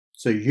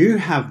So you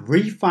have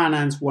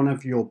refinanced one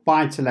of your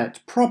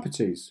buy-to-let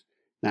properties.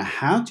 Now,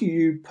 how do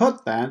you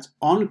put that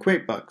on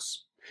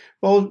QuickBooks?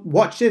 Well,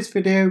 watch this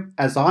video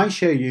as I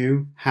show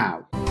you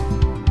how.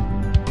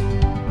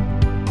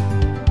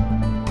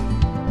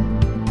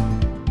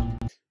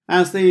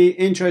 As the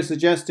intro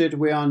suggested,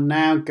 we are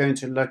now going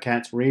to look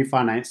at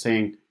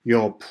refinancing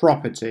your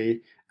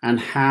property and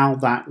how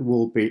that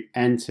will be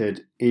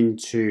entered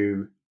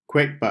into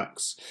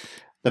QuickBooks.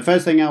 The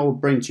first thing I will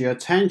bring to your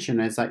attention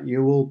is that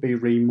you will be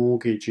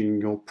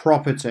remortgaging your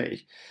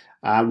property.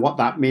 What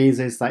that means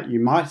is that you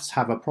might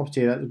have a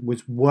property that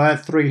was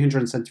worth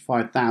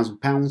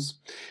 £375,000,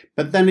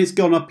 but then it's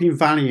gone up in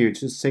value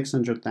to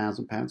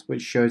 £600,000,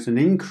 which shows an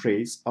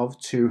increase of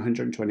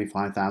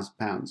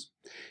 £225,000.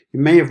 You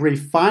may have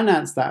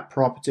refinanced that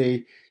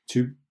property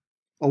to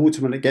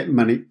ultimately get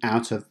money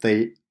out of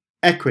the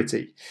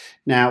equity.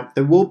 Now,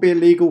 there will be a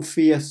legal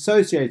fee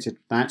associated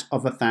with that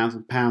of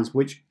 £1,000,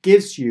 which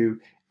gives you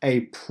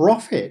a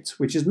profit,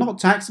 which is not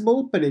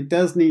taxable, but it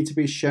does need to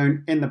be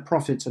shown in the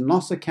profit and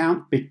loss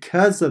account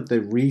because of the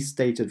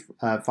restated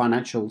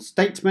financial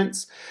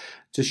statements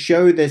to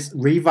show this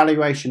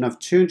revaluation of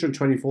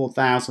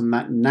 $224,000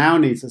 that now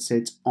needs to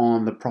sit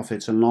on the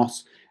profit and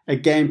loss.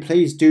 Again,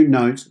 please do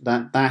note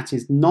that that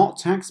is not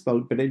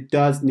taxable, but it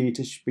does need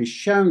to be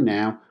shown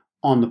now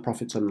on the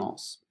profit and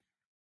loss.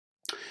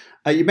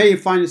 You may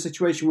find a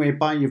situation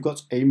whereby you've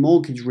got a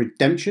mortgage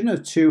redemption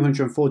of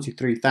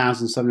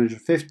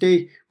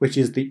 $243,750, which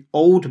is the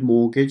old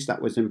mortgage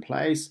that was in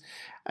place,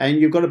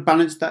 and you've got a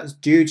balance that's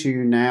due to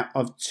you now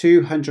of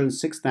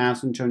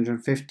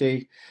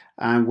 $206,250,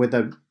 and with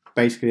a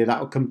basically that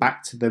will come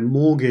back to the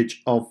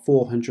mortgage of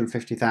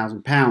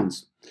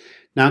 £450,000.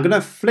 Now I'm going to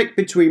flick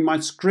between my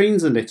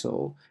screens a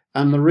little,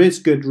 and there is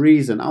good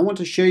reason. I want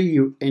to show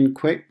you in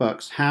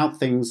QuickBooks how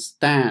things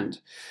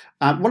stand.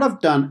 What I've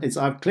done is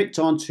I've clicked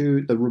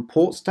onto the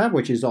Reports tab,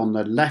 which is on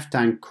the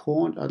left-hand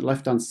corner,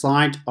 left-hand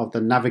side of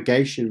the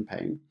navigation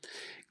pane.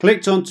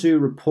 Clicked onto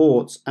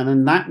Reports, and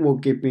then that will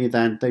give me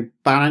then the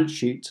balance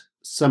sheet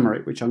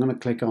summary, which I'm going to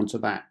click onto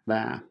that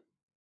there.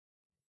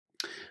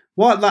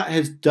 What that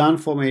has done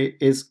for me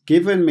is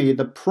given me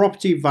the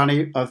property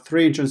value of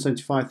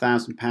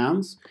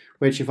 £375,000,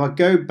 which if I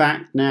go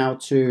back now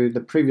to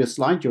the previous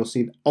slide, you'll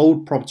see the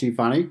old property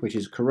value, which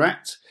is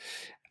correct.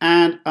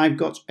 And I've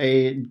got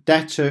a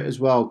debtor as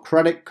well,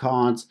 credit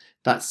cards,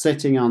 that's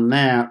sitting on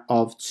there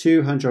of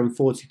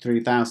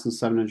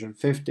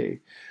 $243,750,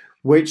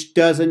 which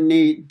doesn't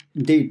need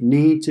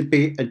to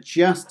be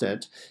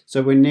adjusted.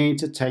 So we need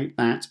to take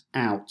that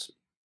out.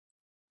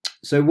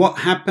 So what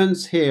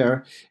happens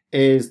here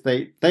is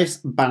that this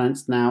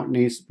balance now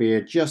needs to be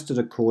adjusted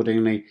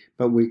accordingly,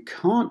 but we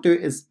can't do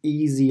it as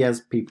easy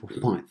as people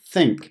might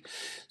think.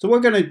 So what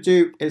we're going to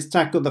do is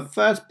tackle the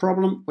first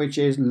problem, which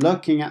is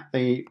looking at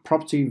the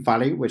property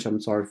value, which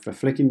I'm sorry for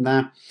flicking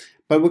there,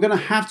 but we're going to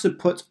have to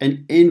put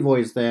an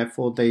invoice there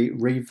for the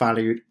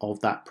revalue of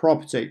that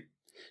property.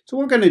 So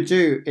what we're going to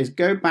do is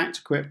go back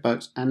to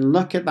QuickBooks and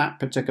look at that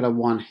particular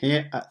one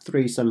here at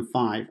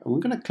 375, and we're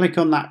going to click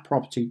on that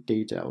property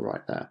detail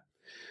right there.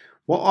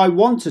 What I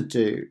want to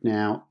do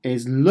now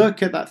is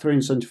look at that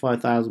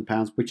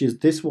 £375,000, which is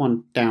this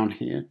one down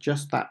here,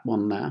 just that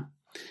one there.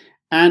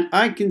 And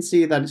I can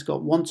see that it's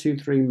got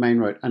 123 Main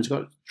Road and it's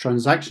got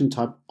transaction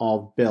type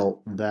of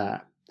bill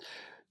there.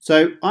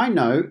 So I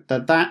know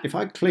that if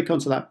I click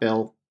onto that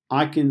bill,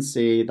 I can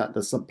see that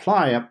the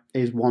supplier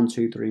is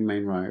 123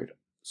 Main Road.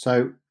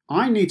 So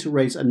I need to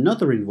raise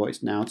another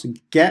invoice now to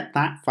get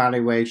that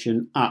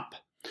valuation up.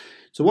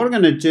 So what I'm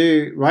going to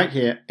do right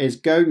here is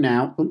go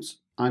now,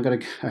 I'm going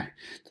to go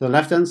to the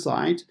left hand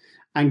side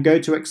and go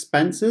to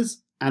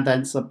expenses and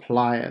then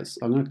suppliers.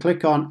 I'm going to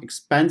click on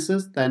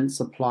expenses, then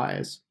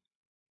suppliers.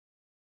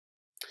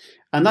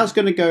 And that's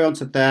going to go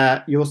onto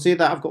there. You'll see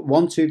that I've got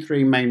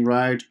 123 Main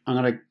Road. I'm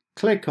going to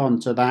click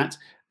onto that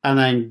and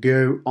then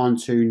go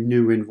onto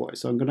new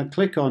invoice. So I'm going to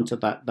click onto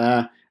that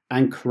there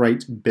and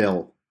create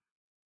bill.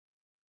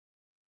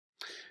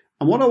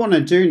 And what I want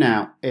to do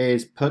now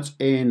is put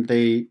in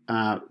the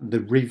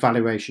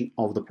revaluation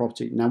of the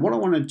property. Now what I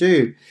want to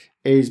do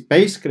is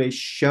basically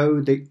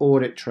show the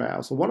audit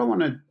trail. So what I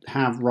want to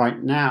have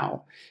right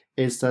now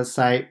is to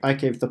say,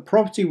 okay, if the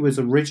property was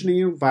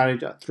originally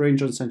valued at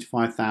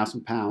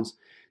 £375,000,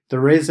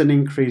 there is an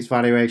increased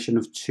valuation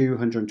of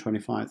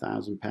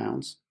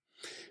 £225,000.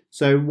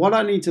 So what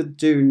I need to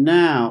do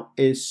now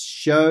is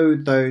show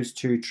those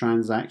two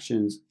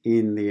transactions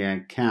in the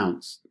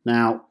accounts.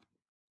 Now,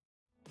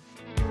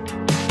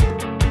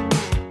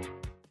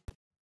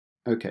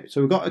 okay, so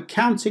we've got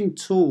accounting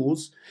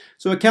tools.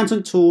 So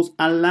accounting tools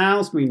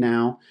allows me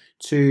now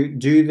to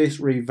do this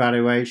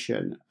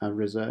revaluation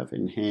reserve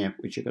in here,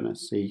 which you're going to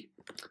see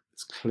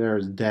it's clear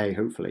as day,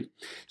 hopefully.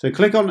 So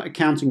click on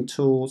accounting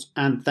tools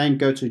and then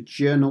go to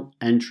journal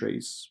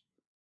entries.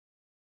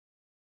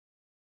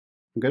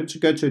 I'm going to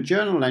go to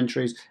journal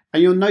entries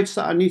and you'll notice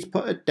that I need to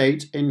put a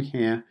date in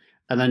here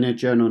and then your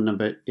journal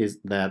number is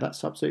there.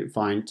 That's absolutely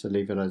fine to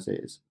leave it as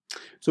is.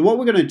 So what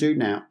we're going to do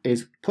now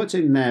is put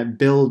in there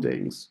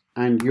buildings.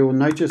 and you'll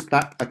notice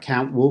that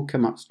account will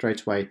come up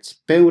straight away. It's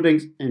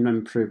buildings and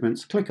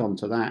improvements. Click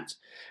onto that.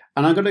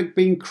 And I'm going to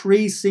be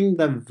increasing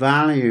the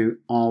value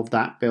of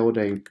that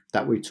building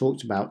that we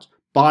talked about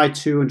by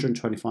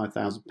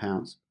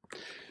 £225,000.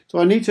 So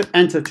I need to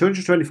enter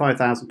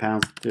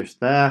 £225,000 just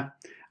there.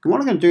 And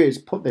what I'm going to do is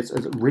put this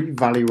as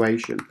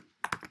revaluation.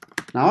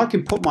 Now I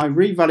can put my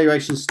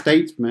revaluation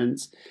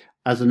statement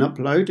as an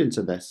upload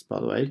into this,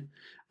 by the way.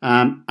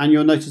 And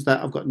you'll notice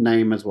that I've got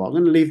name as well. I'm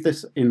going to leave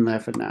this in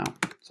there for now.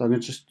 So I'm going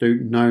to just do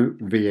no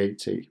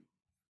VAT.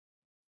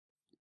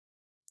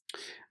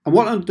 And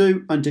what I'll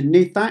do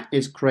underneath that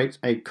is create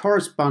a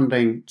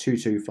corresponding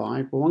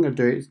 225. But what I'm going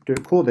to do is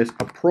call this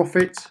a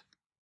profit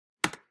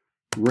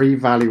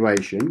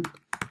revaluation.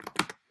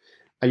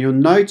 And you'll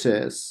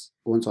notice,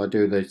 once I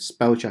do the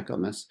spell check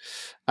on this,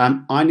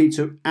 I need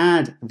to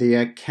add the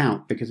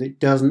account because it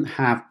doesn't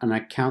have an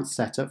account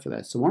set up for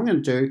this. So what I'm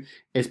going to do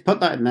is put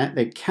that in there.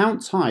 The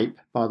account type,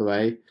 by the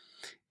way,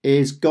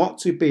 is got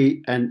to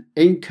be an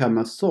income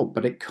of sort,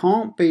 but it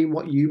can't be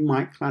what you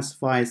might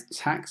classify as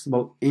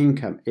taxable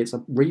income. It's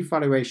a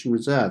revaluation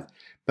reserve,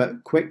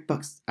 but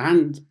QuickBooks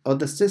and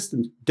other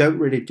systems don't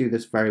really do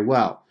this very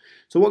well.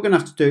 So what we're going to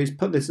have to do is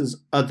put this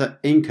as other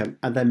income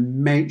and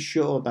then make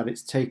sure that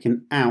it's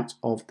taken out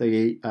of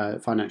the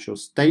financial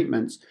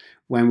statements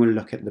when we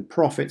look at the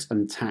profits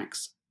and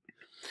tax.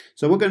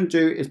 So what we're going to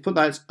do is put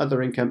that as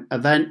other income,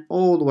 and then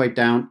all the way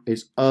down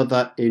is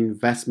other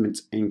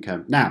investment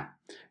income. Now,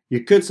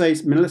 you could say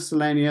it's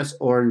miscellaneous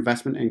or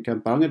investment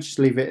income, but I'm going to just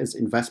leave it as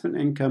investment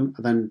income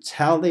and then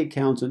tell the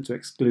accountant to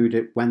exclude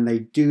it when they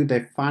do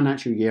their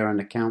financial year-end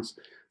accounts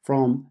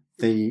from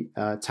the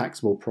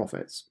taxable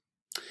profits.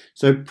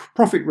 So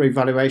profit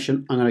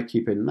revaluation, I'm going to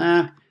keep in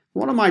there.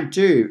 What I might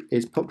do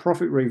is put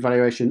profit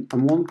revaluation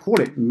and call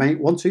it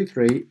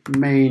 123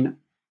 Main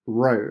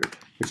Road,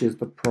 which is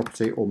the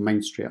property, or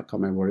Main Street. I can't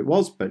remember what it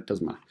was, but it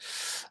doesn't matter.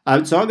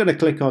 So I'm going to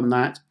click on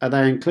that and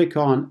then click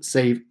on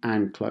Save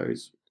and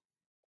Close.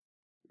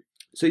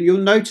 So you'll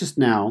notice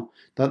now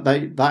that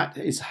that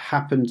has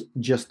happened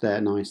just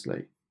there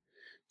nicely.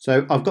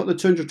 So I've got the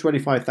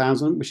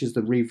 225,000, which is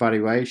the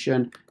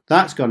revaluation.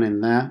 That's gone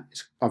in there.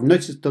 I've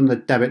noticed it's done the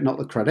debit, not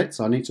the credit,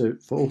 so I need to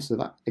force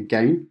that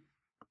again.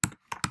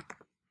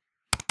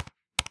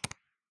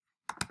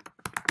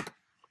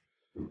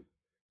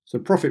 So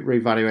profit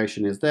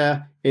revaluation is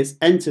there. It's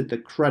entered the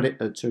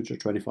credit at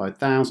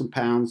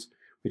 £225,000,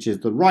 which is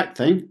the right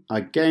thing.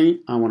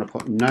 Again, I want to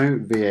put no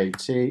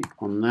VAT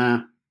on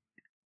there.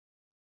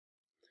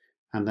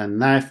 And then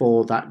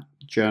therefore that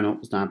journal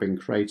has now been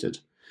created.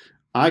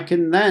 I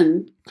can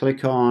then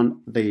click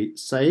on the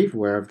save,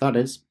 wherever that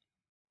is.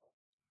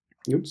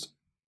 Oops.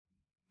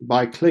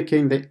 By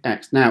clicking the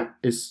X. Now,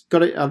 it's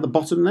got it at the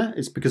bottom there.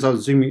 It's because I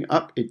was zooming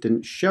up, it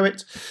didn't show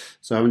it.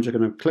 So I'm just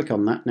going to click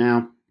on that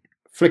now,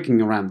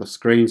 flicking around the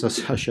screens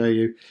as I'll show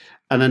you.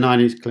 And then I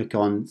need to click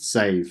on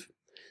save.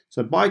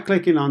 So by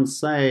clicking on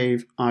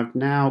save, I've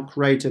now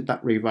created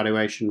that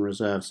revaluation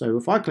reserve. So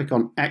if I click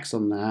on X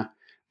on there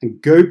and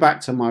go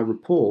back to my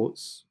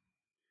reports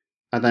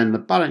and then the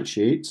balance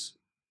sheets,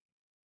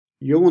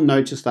 you will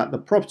notice that the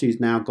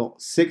property's now got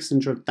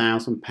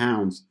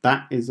 £600,000.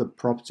 That is a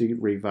property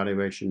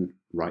revaluation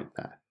right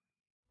there.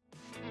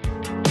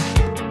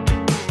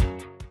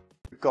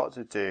 What we've got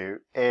to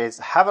do is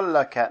have a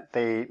look at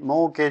the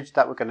mortgage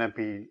that we're going to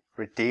be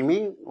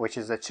redeeming, which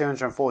is the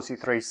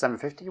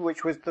 £243,750,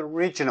 which was the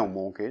original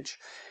mortgage.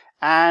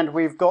 And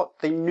we've got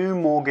the new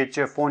mortgage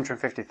of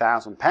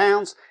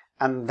 £450,000.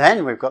 And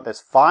then we've got this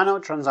final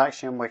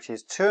transaction, which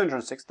is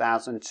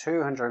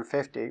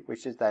 £206,250,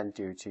 which is then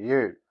due to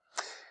you.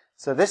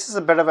 So this is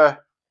a bit of a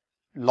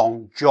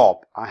long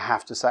job, I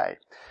have to say.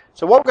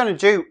 So what we're going to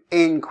do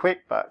in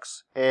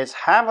QuickBooks is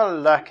have a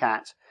look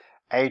at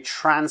a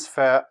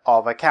transfer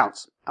of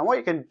accounts. And what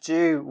you can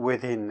do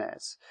within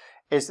this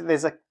is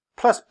there's a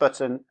plus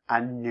button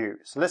and new.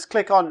 So let's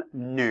click on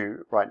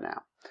new right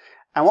now.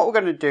 And what we're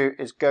going to do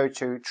is go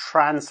to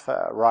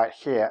transfer right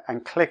here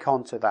and click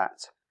onto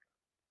that.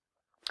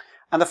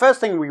 And the first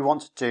thing we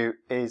want to do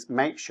is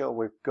make sure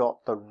we've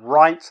got the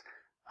right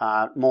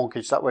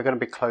mortgage that we're going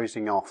to be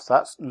closing off. So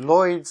that's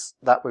Lloyd's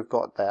that we've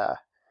got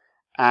there,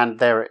 and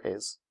there it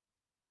is.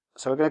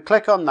 So we're going to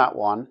click on that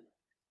one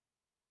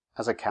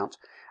as account,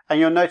 and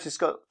you'll notice it's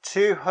got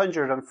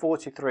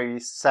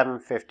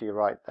 243,750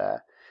 right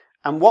there.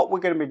 And what we're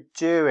going to be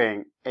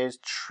doing is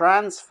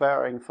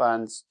transferring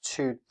funds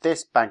to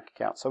this bank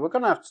account. So we're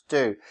going to have to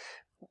do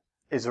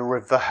is a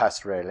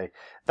reverse, really.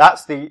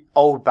 That's the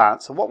old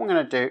balance. So what we're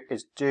going to do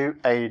is do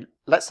a,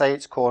 let's say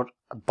it's called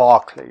a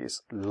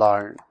Barclays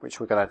loan,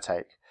 which we're going to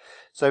take.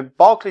 So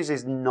Barclays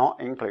is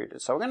not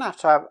included. So we're going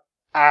to have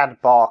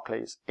add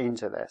Barclays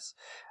into this.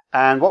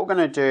 And what we're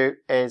going to do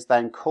is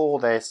then call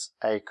this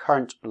a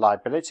current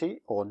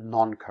liability or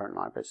non-current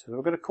liability. So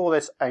we're going to call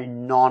this a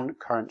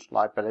non-current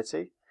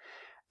liability.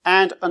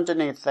 And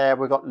underneath there,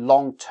 we've got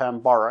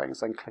long-term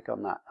borrowings, and click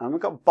on that. And we've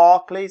got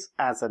Barclays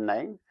as a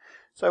name.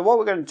 So what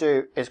we're going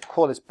to do is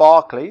call this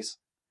Barclays,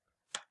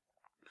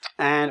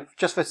 and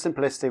just for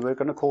simplicity, we're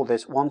going to call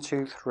this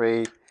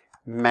 123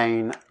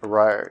 main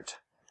road.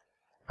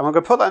 And we're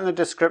going to put that in the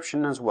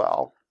description as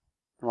well.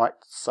 Right,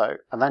 so,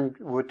 and then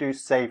we'll do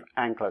save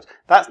and close.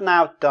 That's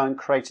now done,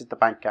 created the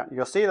bank account.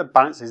 You'll see the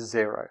balance is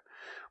 0.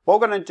 What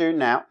we're going to do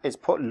now is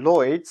put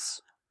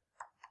Lloyd's,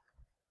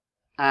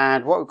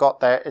 and what we've got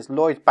there is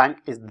Lloyd's Bank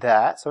is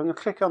there. So I'm going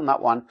to click on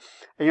that one,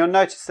 and you'll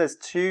notice there's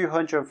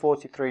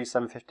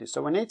 243,750.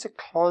 So we need to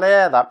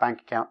clear that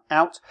bank account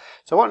out.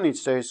 So what we need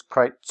to do is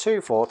create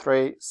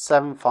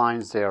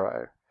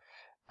 243,750.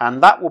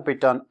 And that will be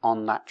done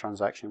on that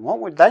transaction.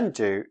 What we then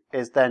do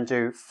is then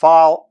do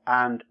File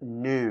and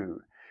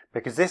New,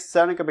 because this is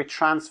only going to be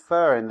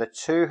transferring the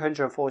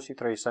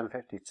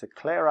 243,750 to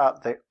clear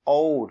out the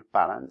old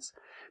balance,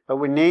 but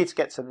we need to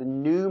get to the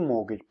new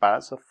mortgage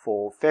balance of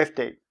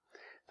 450.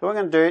 So what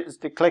we're going to do is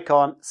to click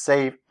on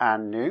Save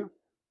and New.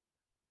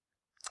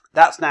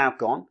 That's now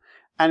gone.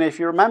 And if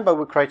you remember,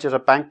 we created a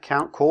bank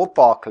account called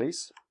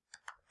Barclays,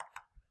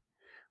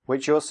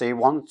 which you'll see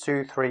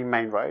 123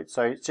 Main Road,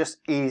 so it's just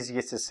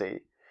easier to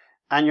see.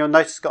 And you'll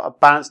notice it's got a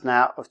balance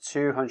now of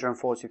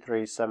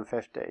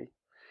 243,750.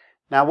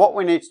 Now what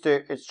we need to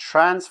do is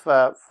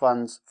transfer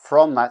funds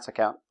from that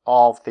account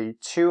of the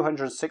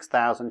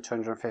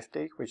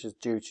 206,250, which is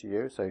due to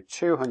you. So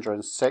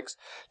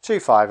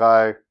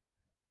 206,250.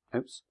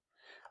 Oops.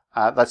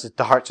 That's a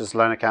director's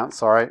loan account,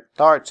 sorry.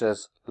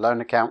 Director's loan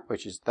account,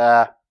 which is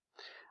there.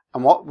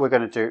 And what we're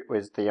going to do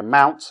is the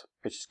amount,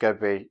 which is going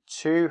to be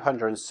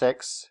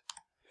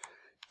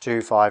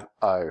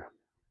 206,250.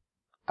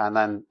 And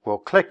then we'll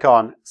click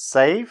on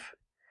Save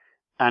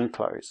and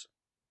Close.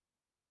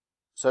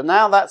 So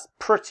now that's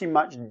pretty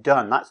much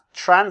done. That's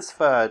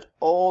transferred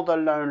all the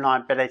loan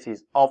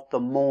liabilities of the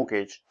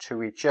mortgage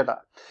to each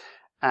other.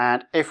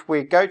 And if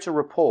we go to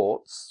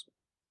Reports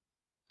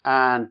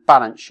and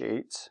Balance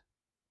Sheet,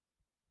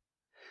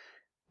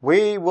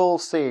 we will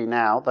see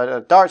now that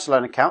a direct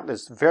loan account,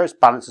 there's various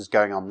balances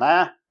going on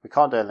there. We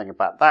can't do anything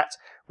about that.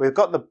 We've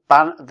got the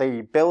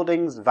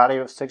building's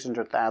value of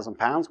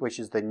 £600,000, which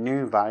is the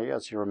new value,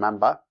 as you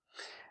remember.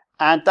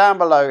 And down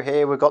below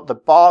here, we've got the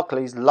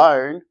Barclays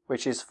loan,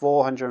 which is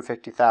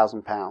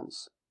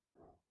 £450,000.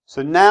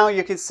 So now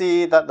you can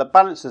see that the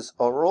balances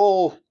are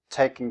all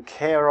taken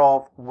care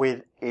of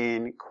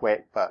within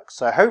QuickBooks.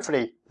 So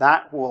hopefully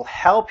that will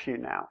help you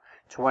now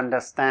to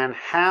understand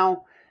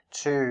how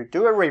to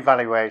do a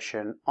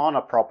revaluation on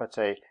a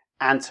property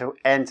and to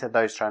enter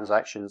those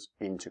transactions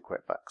into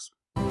QuickBooks.